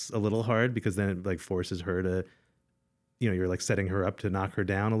a little hard because then it like forces her to, you know, you're like setting her up to knock her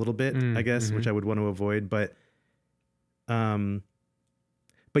down a little bit, I guess, which I would want to avoid. But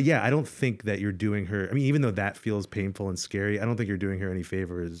yeah, I don't think that you're doing her, I mean, even though that feels painful and scary, I don't think you're doing her any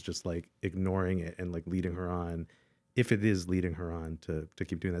favors just like ignoring it and like leading her on, if it is leading her on to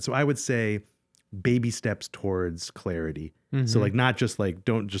keep doing that. So I would say baby steps towards clarity. So like, not just like,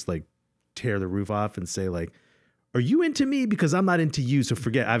 don't just like tear the roof off and say like, are you into me because I'm not into you? So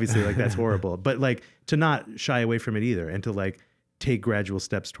forget, obviously like that's horrible, but like to not shy away from it either. And to like take gradual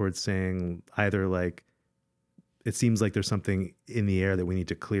steps towards saying either like, it seems like there's something in the air that we need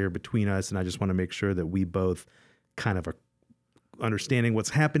to clear between us. And I just want to make sure that we both kind of are understanding what's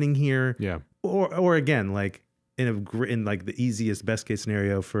happening here. Yeah. Or again, like in like the easiest, best case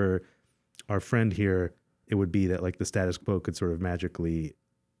scenario for our friend here, it would be that like the status quo could sort of magically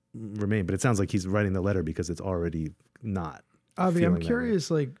remain. But it sounds like he's writing the letter because it's already not. Avi, I'm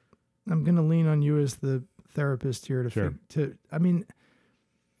curious, like, I'm going to lean on you as the therapist here I mean,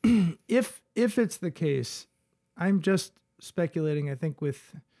 if it's the case, I'm just speculating, I think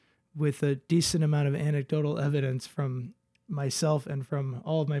with a decent amount of anecdotal evidence from myself and from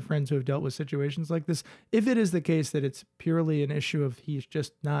all of my friends who have dealt with situations like this, if it is the case that it's purely an issue of he's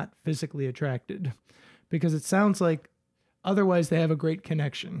just not physically attracted, because it sounds like otherwise they have a great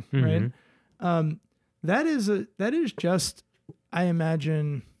connection, right? That is just, I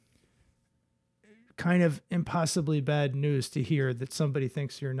imagine, kind of impossibly bad news to hear that somebody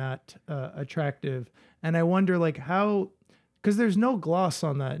thinks you're not attractive. And I wonder like how, because there's no gloss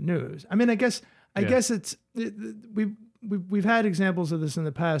on that news. I mean, I guess we've had examples of this in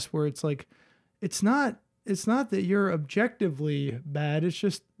the past where it's like, it's not that you're objectively bad. It's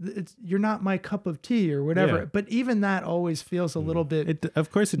just, you're not my cup of tea or whatever. Yeah. But even that always feels a little bit.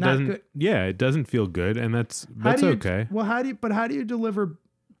 Of course it doesn't. Good. Yeah. It doesn't feel good. And that's okay. Well, how do you deliver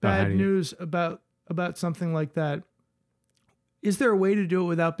bad news about something like that? Is there a way to do it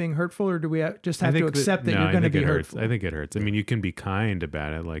without being hurtful, or do we just have to accept that you're going to be hurtful? I think it hurts. I mean, you can be kind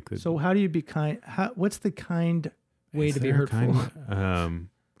about it. Like, so how do you be kind? What's the kind way to be hurtful?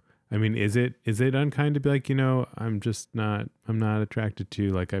 I mean, is it unkind to be like, you know, I'm not attracted to you.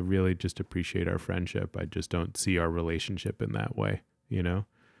 Like, I really just appreciate our friendship. I just don't see our relationship in that way, you know?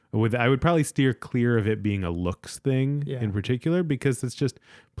 I would probably steer clear of it being a looks thing in particular, because it's just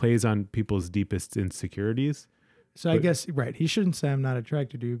plays on people's deepest insecurities. So I guess, right, he shouldn't say I'm not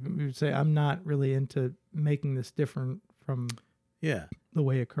attracted to you, but we would say I'm not really into making this different from the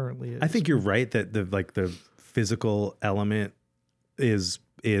way it currently is. I think you're right that the physical element is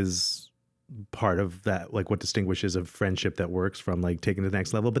part of that, like what distinguishes a friendship that works from like taking to the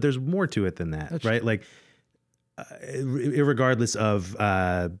next level. But there's more to it than that, that's right? True. Like, regardless of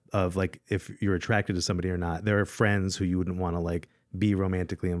like if you're attracted to somebody or not, there are friends who you wouldn't want to like be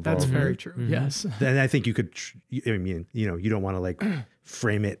romantically involved. That's very true. Yes. And I think you could, I mean, you know, you don't want to like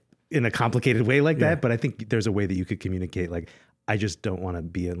frame it in a complicated way like that, but I think there's a way that you could communicate like, I just don't want to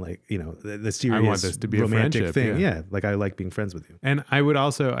be in like, you know, the serious I want this to be romantic a thing. Yeah. Like I like being friends with you. And I would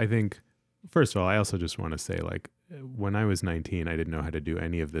also, I think, first of all, I also just want to say like, when I was 19, I didn't know how to do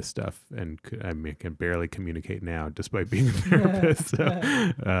any of this stuff, and I can barely communicate now, despite being a therapist.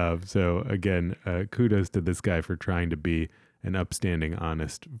 So again, kudos to this guy for trying to be an upstanding,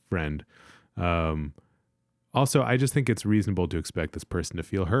 honest friend. Also, I just think it's reasonable to expect this person to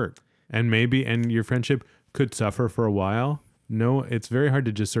feel hurt, and your friendship could suffer for a while. No, it's very hard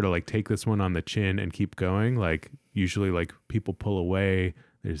to just sort of like take this one on the chin and keep going. Like usually, like people pull away.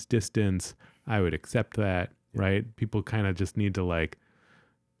 There's distance. I would accept that. Right? People kind of just need to like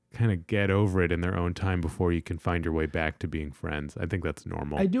kind of get over it in their own time before you can find your way back to being friends. I think that's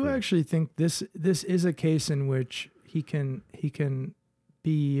normal. I do actually think this is a case in which he can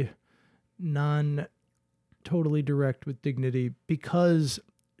be totally direct with dignity, because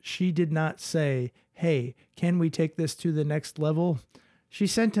she did not say, "Hey, can we take this to the next level?" She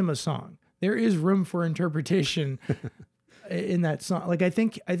sent him a song. There is room for interpretation in that song. Like I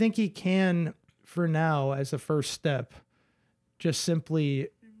think he can, for now, as a first step, just simply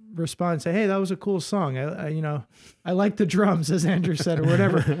respond and say, "Hey, that was a cool song. I like the drums," as Andrew said, or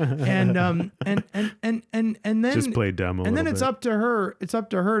whatever. And then Just play dumb a and then little it's bit. up to her. It's up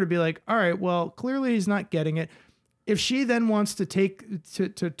to her to be like, all right, well, clearly he's not getting it. If she then wants to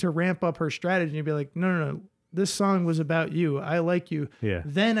to ramp up her strategy and be like, no, this song was about you. I like you. Yeah.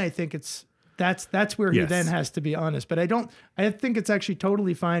 Then I think that's where he Yes. then has to be honest. But I think it's actually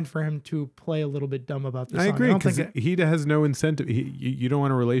totally fine for him to play a little bit dumb about this I song. agree, don't because think he has no incentive. You don't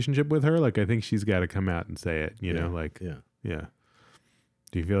want a relationship with her. Like, I think she's got to come out and say it, you know, like, yeah.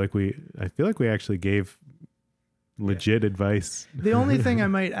 Do you feel like I feel like we actually gave legit advice. the only thing I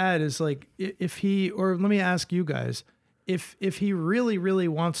might add is like if he, or let me ask you guys, if he really, really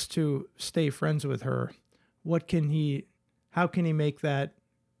wants to stay friends with her, how can he make that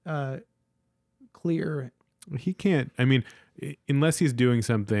clear? He can't. I mean, unless he's doing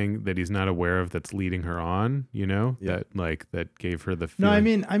something that he's not aware of that's leading her on, you know, Yeah. that gave her the No,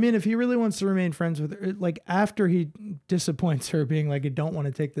 feeling. I mean, if he really wants to remain friends with her, like after he disappoints her, being like, "I don't want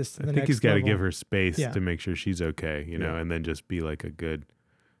to take this to the I next." think he's got to level." give her space Yeah. to make sure she's okay, you know, and then just be like a good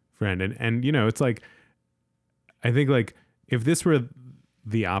friend. And you know, it's like, I think like if this were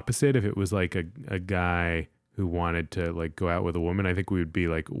the opposite, if it was like a guy who wanted to like go out with a woman, I think we would be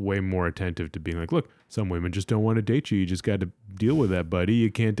like way more attentive to being like, look, some women just don't want to date you. You just got to deal with that, buddy. You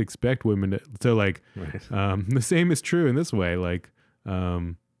can't expect women to. So like, Right. the same is true in this way. Like,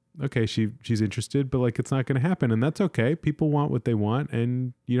 okay, she's interested, but like, it's not going to happen, and that's okay. People want what they want,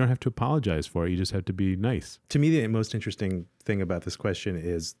 and you don't have to apologize for it. You just have to be nice. To me, the most interesting thing about this question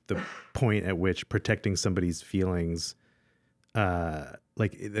is the point at which protecting somebody's feelings,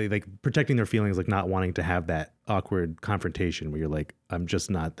 like protecting their feelings, like not wanting to have that awkward confrontation where you're like, I'm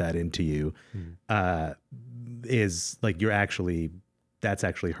just not that into you, is like that's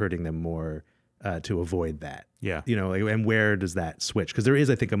actually hurting them more to avoid that. Yeah. You know, like, and where does that switch? Because there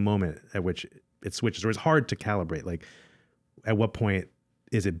is, I think, a moment at which it switches, or it's hard to calibrate. Like, at what point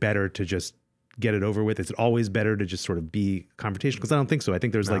is it better to just get it over with? Is it always better to just sort of be confrontational? Because I don't think so. I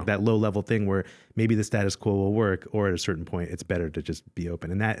think there's like that low level thing where maybe the status quo will work, or at a certain point, it's better to just be open.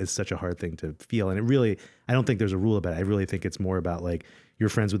 And that is such a hard thing to feel. And it really, I don't think there's a rule about it. I really think it's more about like, you're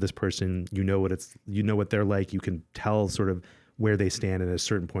friends with this person, you know what they're like, you can tell sort of where they stand. And at a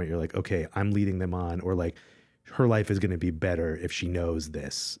certain point, you're like, okay, I'm leading them on, or like, her life is going to be better if she knows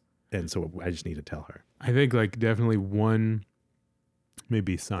this. And so I just need to tell her. I think like definitely one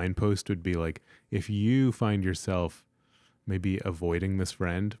maybe signpost would be like, if you find yourself maybe avoiding this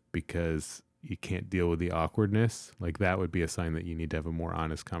friend because you can't deal with the awkwardness, like that would be a sign that you need to have a more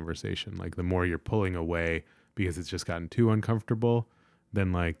honest conversation. Like the more you're pulling away because it's just gotten too uncomfortable,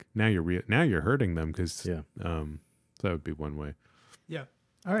 then like now you're hurting them, because so that would be one way. Yeah.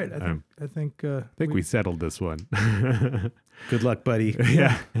 All right. I think we settled this one. Good luck, buddy.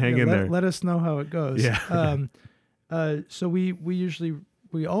 Yeah, hang in there. Let us know how it goes. Yeah. So we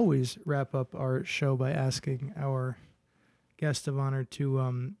always wrap up our show by asking our guest of honor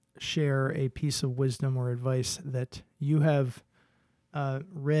to share a piece of wisdom or advice that you have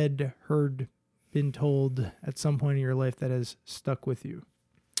read, heard, been told at some point in your life that has stuck with you.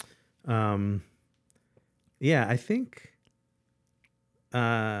 Yeah, I think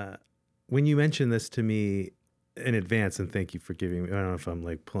when you mentioned this to me in advance, and thank you for giving me, I don't know if I'm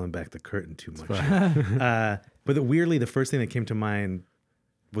like pulling back the curtain too much. But weirdly, the first thing that came to mind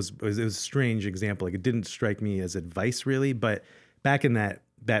was it was a strange example. Like, it didn't strike me as advice really, but back in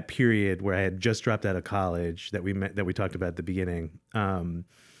that period where I had just dropped out of college that we talked about at the beginning, and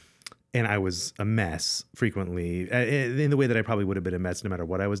I was a mess frequently in the way that I probably would have been a mess no matter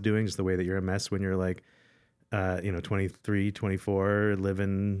what I was doing, just the way that you're a mess when you're like, 23, 24,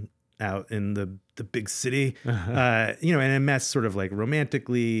 living out in the big city, and a mess sort of like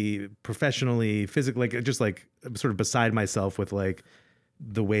romantically, professionally, physically, like just like sort of beside myself with like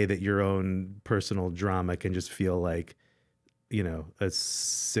the way that your own personal drama can just feel like, a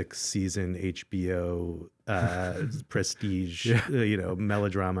 6-season HBO prestige,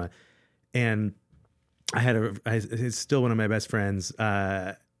 melodrama. And he's still one of my best friends,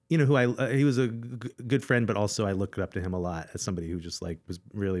 who he was a good friend, but also I looked up to him a lot as somebody who just like was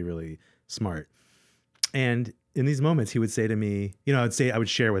really, really smart. And in these moments, he would say to me, I would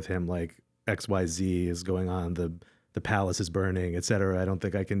share with him like XYZ is going on, the palace is burning, etc. I don't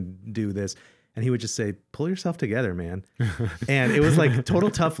think I can do this. And he would just say, pull yourself together, man. And it was like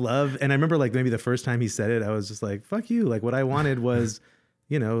total tough love. And I remember like maybe the first time he said it, I was just like, fuck you. Like what I wanted was,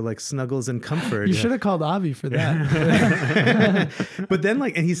 like snuggles and comfort. You should have called Avi for that. But then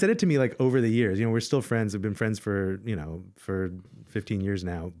and he said it to me like over the years, we're still friends. We've been friends for 15 years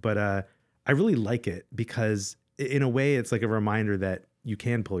now. But I really like it because in a way it's like a reminder that you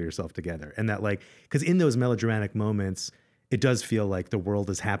can pull yourself together. And that like, because in those melodramatic moments, it does feel like the world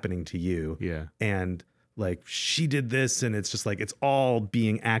is happening to you. Yeah. And like, she did this, and it's just like, it's all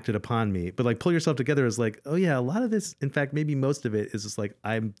being acted upon me. But like, pull yourself together is like, oh yeah, a lot of this, in fact, maybe most of it is just like,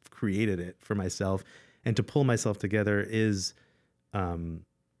 I've created it for myself. And to pull myself together is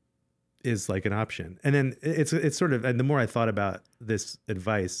like an option. And then it's sort of, and the more I thought about this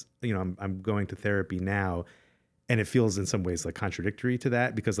advice, you know, I'm going to therapy now, and it feels in some ways like contradictory to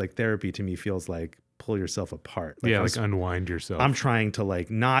that, because like therapy to me feels like pull yourself apart. Like, like unwind yourself. I'm trying to like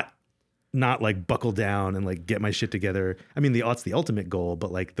not like buckle down and like get my shit together. I mean, it's the ultimate goal,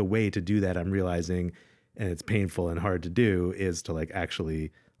 but like the way to do that, I'm realizing, and it's painful and hard to do, is to like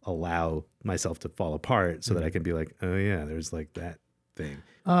actually allow myself to fall apart so that I can be like, oh yeah, there's like that thing.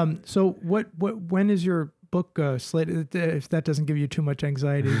 So when is your book slated? If that doesn't give you too much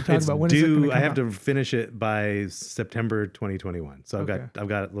anxiety to talk about, when is it gonna come I have out? to finish it by September 2021. So Okay. I've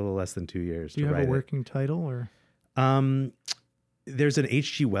got a little less than 2 years Do you to have write a working title or? it. There's an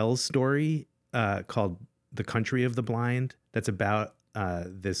H.G. Wells story called The Country of the Blind that's about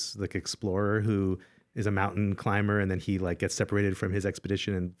this like explorer who is a mountain climber, and then he like gets separated from his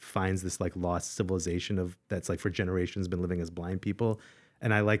expedition and finds this like lost civilization that's like for generations been living as blind people.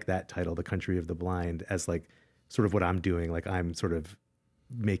 And I like that title, The Country of the Blind, as like sort of what I'm doing. Like I'm sort of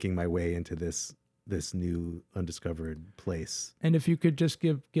making my way into this new undiscovered place. And if you could just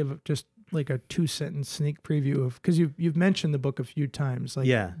give just like a 2-sentence sneak preview of, because you've mentioned the book a few times. Like,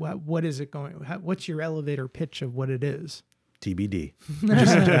 Yeah. what is it going? What's your elevator pitch of what it is? TBD.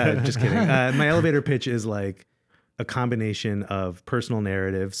 Just kidding. My elevator pitch is like a combination of personal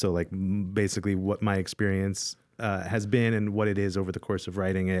narrative. So like basically what my experience has been and what it is over the course of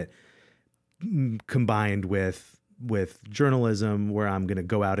writing it, combined with journalism, where I'm going to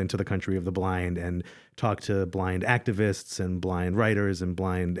go out into the country of the blind and talk to blind activists and blind writers and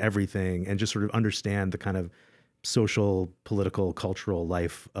blind everything, and just sort of understand the kind of social, political, cultural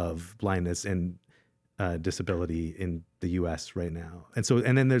life of blindness and disability in the US right now.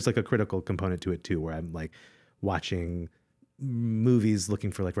 And then there's like a critical component to it too, where I'm like watching movies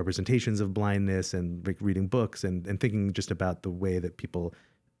looking for like representations of blindness, and like reading books and thinking just about the way that people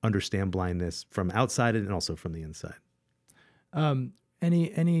understand blindness from outside and also from the inside.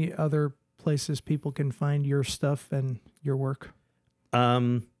 Any other places people can find your stuff and your work?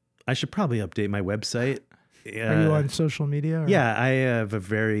 I should probably update my website. Are you on social media? Or? Yeah, I have a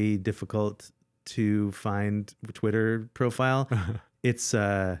very difficult to find Twitter profile. It's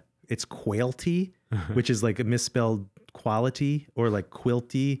Quailty, which is like a misspelled quality, or like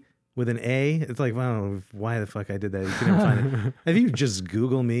quilty with an A. It's like, I don't know why the fuck I did that. You can never find it. If you just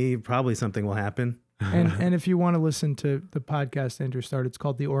Google me, probably something will happen. And if you want to listen to the podcast Andrew started, it's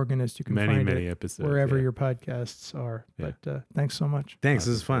called The Organist. You can find many it episodes wherever your podcasts are. Yeah. But thanks so much. Thanks.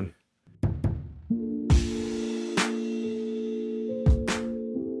 This is fun.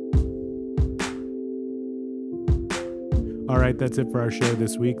 All right, that's it for our show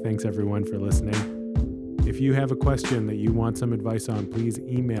this week. Thanks everyone for listening. If you have a question that you want some advice on, please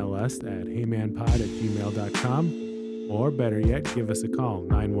email us at heymanpod@gmail.com, or better yet, give us a call,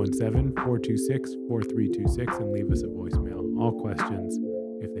 917-426-4326, and leave us a voicemail. All questions,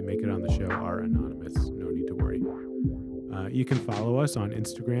 if they make it on the show, are anonymous. No need to worry. You can follow us on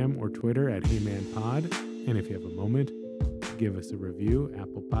Instagram or Twitter at heymanpod, and if you have a moment, give us a review,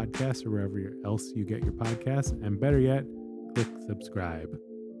 Apple Podcasts, or wherever else you get your podcasts, and better yet, click subscribe.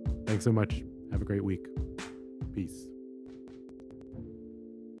 Thanks so much. Have a great week. Peace.